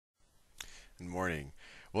Good morning.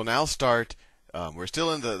 We'll now start. We're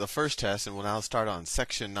still in the first test, and we'll now start on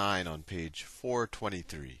section 9 on page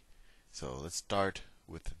 423. So let's start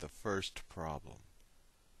with the first problem.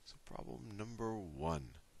 So problem number 1.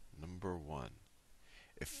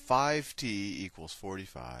 If 5t equals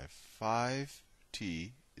 45,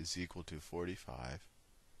 5t is equal to 45,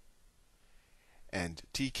 and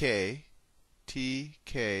tk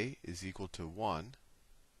is equal to 1,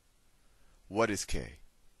 what is k?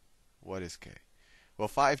 What is k? Well,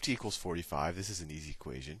 5t equals 45. This is an easy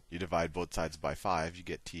equation. You divide both sides by 5, you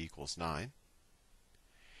get t equals 9.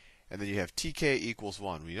 And then you have tk equals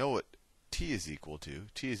 1. We know what t is equal to.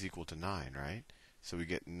 T is equal to 9, right? So we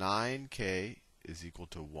get 9k is equal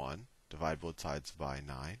to 1. Divide both sides by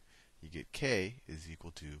 9. You get k is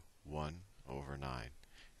equal to 1 over 9.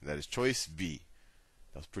 And that is choice B.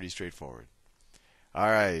 That was pretty straightforward. All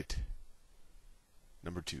right.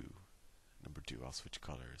 Number 2. I'll switch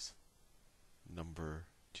colors. Number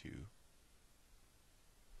 2.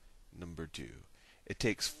 It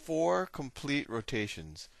takes 4 complete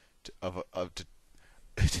rotations it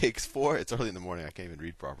takes 4. It's early in the morning. I can't even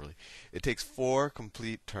read properly. It takes 4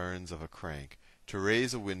 complete turns of a crank to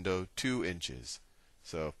raise a window 2 inches.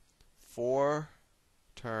 So 4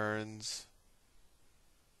 turns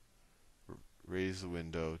raise the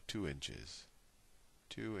window 2 inches.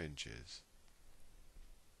 2 inches.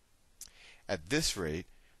 At this rate,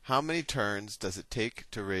 how many turns does it take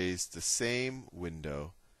to raise the same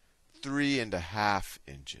window 3.5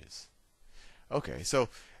 inches? Okay, so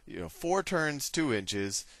 4 turns 2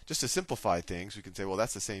 inches. Just to simplify things, we can say, well,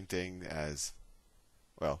 that's the same thing as,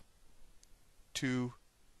 well, two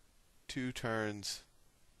turns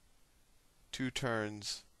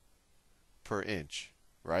per inch,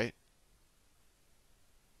 right?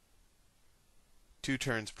 2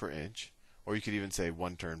 turns per inch. Or you could even say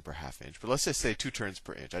 1 turn per half inch. But let's just say 2 turns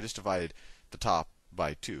per inch. I just divided the top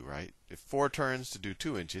by 2, right? If 4 turns to do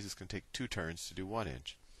 2 inches, it's going to take 2 turns to do 1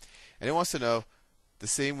 inch. And it wants to know the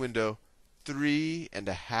same window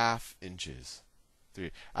 3.5 inches.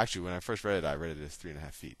 Actually, when I first read it, I read it as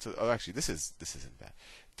 3.5 feet. So, actually, this isn't bad.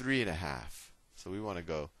 3.5. So we want to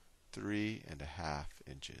go 3.5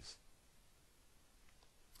 inches.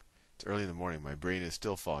 It's early in the morning. My brain is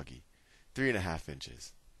still foggy. 3.5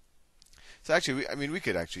 inches. So actually, we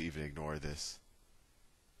could actually even ignore this.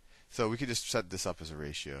 So we could just set this up as a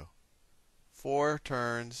ratio. 4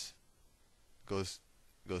 turns goes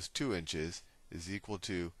 2 inches is equal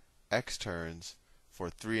to x turns for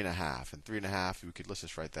 3.5. And 3.5, let's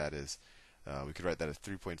just write that as we could write that as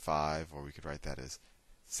 3.5, or we could write that as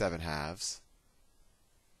 7 halves.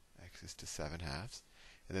 X is to 7 halves,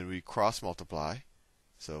 and then we cross multiply.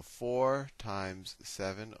 So 4 times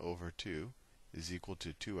 7 over 2 is equal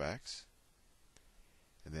to 2x.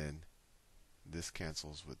 And then this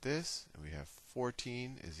cancels with this, and we have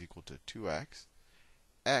 14 is equal to 2x.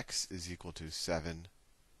 X is equal to 7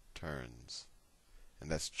 turns.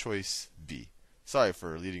 And that's choice B. Sorry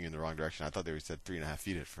for leading you in the wrong direction. I thought they said 3.5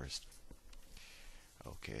 feet at first.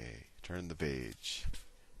 Okay, turn the page.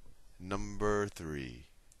 Number 3.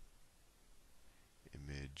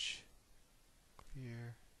 Image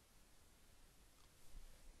clear.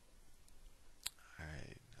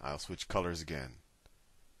 Alright, I'll switch colors again.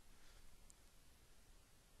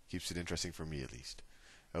 Keeps it interesting for me, at least.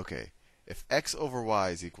 Okay, if x over y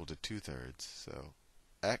is equal to 2/3, so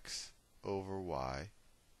x over y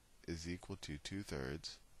is equal to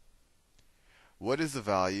 2/3, what is the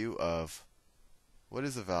value of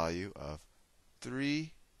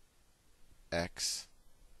 3x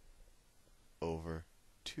over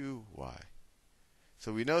 2y?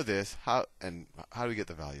 So we know this. How do we get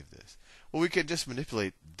the value of this? Well, we could just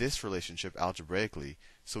manipulate this relationship algebraically.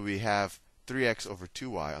 So we have 3x over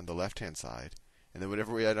 2y on the left-hand side, and then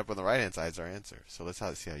whatever we end up on the right-hand side is our answer. So let's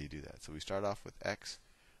see how you do that. So we start off with x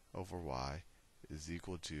over y is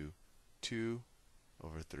equal to 2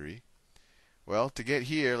 over 3. Well, to get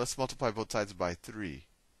here, let's multiply both sides by 3,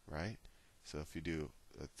 right? So if you do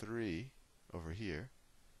a 3 over here,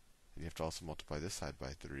 you have to also multiply this side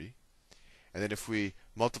by 3. And then if we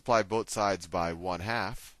multiply both sides by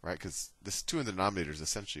 1/2, right? Because this 2 in the denominator is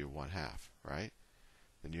essentially a 1/2, right?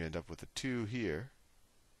 Then you end up with a 2 here,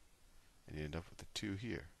 and you end up with a 2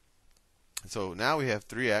 here. And so now we have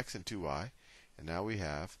 3x and 2y, and now we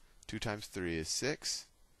have 2 times 3 is 6,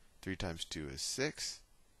 3 times 2 is 6,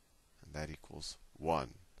 and that equals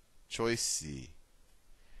 1. Choice C.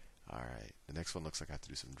 All right, the next one looks like I have to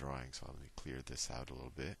do some drawing, so let me clear this out a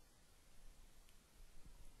little bit.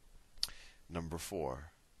 Number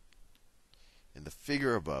 4. In the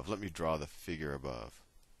figure above, let me draw the figure above.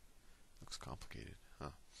 Looks complicated.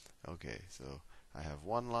 Okay, so I have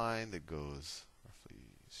one line that goes roughly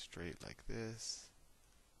straight like this.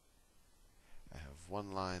 I have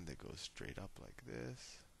one line that goes straight up like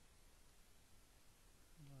this.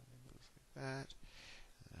 One line that goes like that.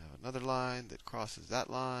 And I have another line that crosses that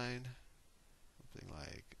line. Something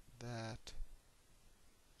like that.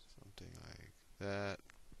 Something like that.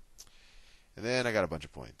 And then I got a bunch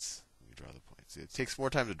of points. Let me draw the points. It takes more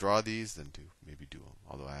time to draw these than to maybe do them.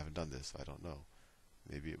 Although I haven't done this, so I don't know.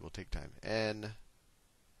 Maybe it will take time. N.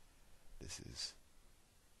 This is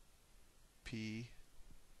P.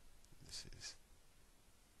 This is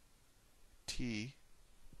T.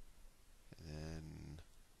 And then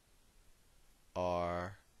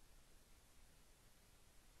R.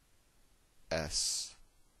 S.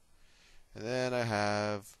 And then I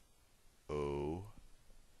have O.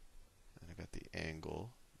 And I got the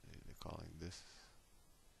angle. They're calling this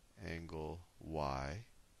angle Y.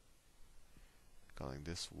 Calling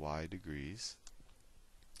this Y degrees.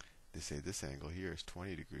 They say this angle here is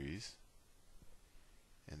 20 degrees.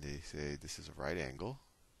 And they say this is a right angle.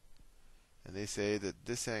 And they say that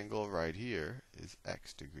this angle right here is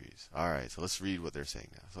X degrees. Alright, so let's read what they're saying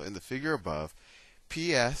now. So in the figure above,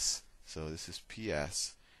 PS, so this is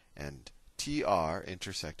PS, and TR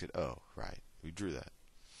intersected O. Right, we drew that.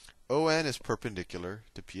 ON is perpendicular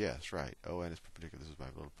to PS. Right, ON is perpendicular. This is my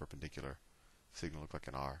little perpendicular signal, look like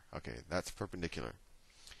an R. Okay, that's perpendicular.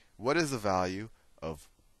 What is the value of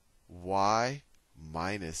Y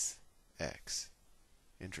minus X?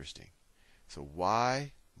 Interesting. So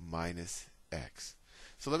Y minus X.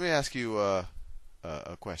 So let me ask you a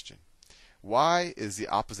question. Y is the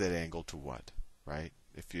opposite angle to what? Right?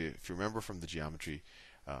 If you remember from the geometry,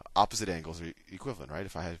 opposite angles are equivalent, right?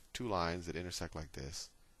 If I have two lines that intersect like this,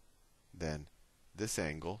 then this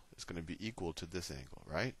angle is going to be equal to this angle,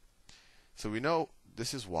 right? So we know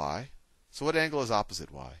this is Y. So what angle is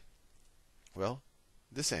opposite Y? Well,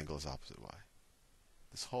 this angle is opposite Y.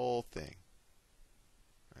 This whole thing.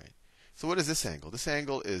 Right? So what is this angle? This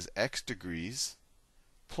angle is X degrees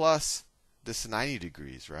plus this 90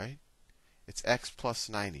 degrees, right? It's X plus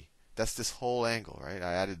 90. That's this whole angle, right?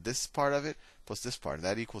 I added this part of it plus this part, and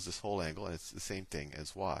that equals this whole angle, and it's the same thing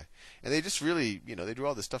as Y. And they just really, they do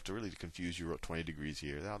all this stuff to really confuse you. Wrote 20 degrees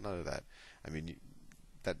here. None of that. I mean,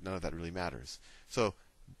 none of that really matters. So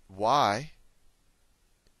Y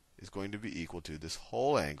is going to be equal to this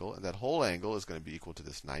whole angle, and that whole angle is going to be equal to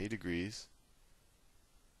this 90 degrees,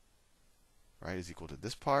 right? Is equal to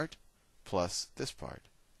this part plus this part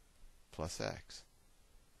plus X.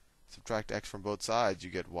 Subtract X from both sides, you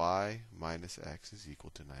get Y minus X is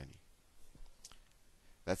equal to 90.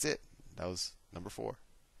 That's it. That was number 4.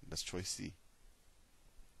 That's choice C.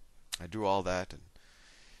 I drew all that, and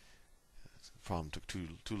the problem took too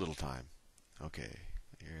little time. Okay,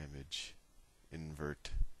 your image,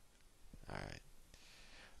 invert. All right.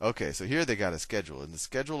 Okay, so here they got a schedule. In the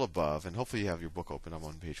schedule above, and hopefully you have your book open. I'm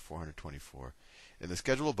on page 424. In the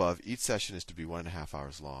schedule above, each session is to be 1.5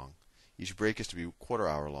 hours long. Each break is to be ¼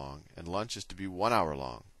 hour long, and lunch is to be 1 hour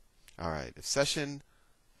long. All right. If session,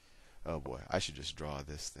 oh boy, I should just draw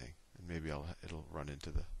this thing, and maybe it'll run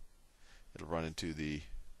into the.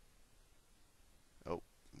 Oh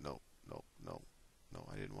no,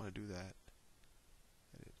 I didn't want to do that.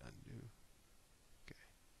 I did undo. Okay.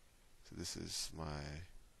 So this is my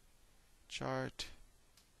chart.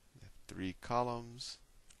 I have 3 columns.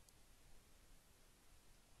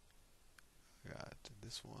 I got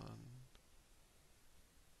this one.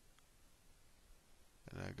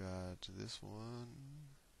 And I got this one.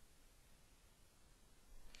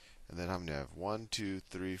 And then I'm going to have 1, 2,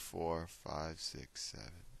 3, 4, 5, 6,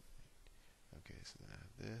 7. Okay, so then I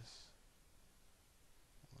have this.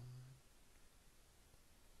 1,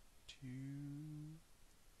 2,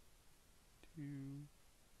 2,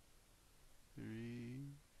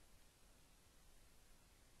 3,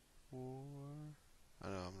 4. I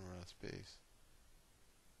don't know, I'm going to run out of space.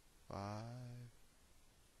 5.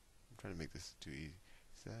 I'm trying to make this too easy.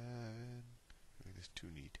 7. Make this too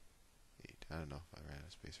neat. 8. I don't know if I ran out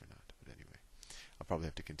of space or not, but anyway, I'll probably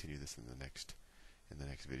have to continue this in the next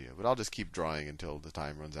video. But I'll just keep drawing until the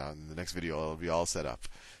time runs out, and in the next video it'll be all set up.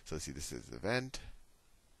 So let's see, this is event,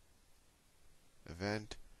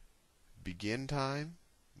 begin time,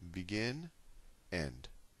 begin, end.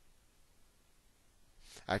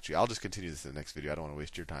 Actually, I'll just continue this in the next video. I don't want to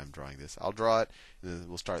waste your time drawing this. I'll draw it, and then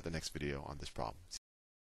we'll start the next video on this problem.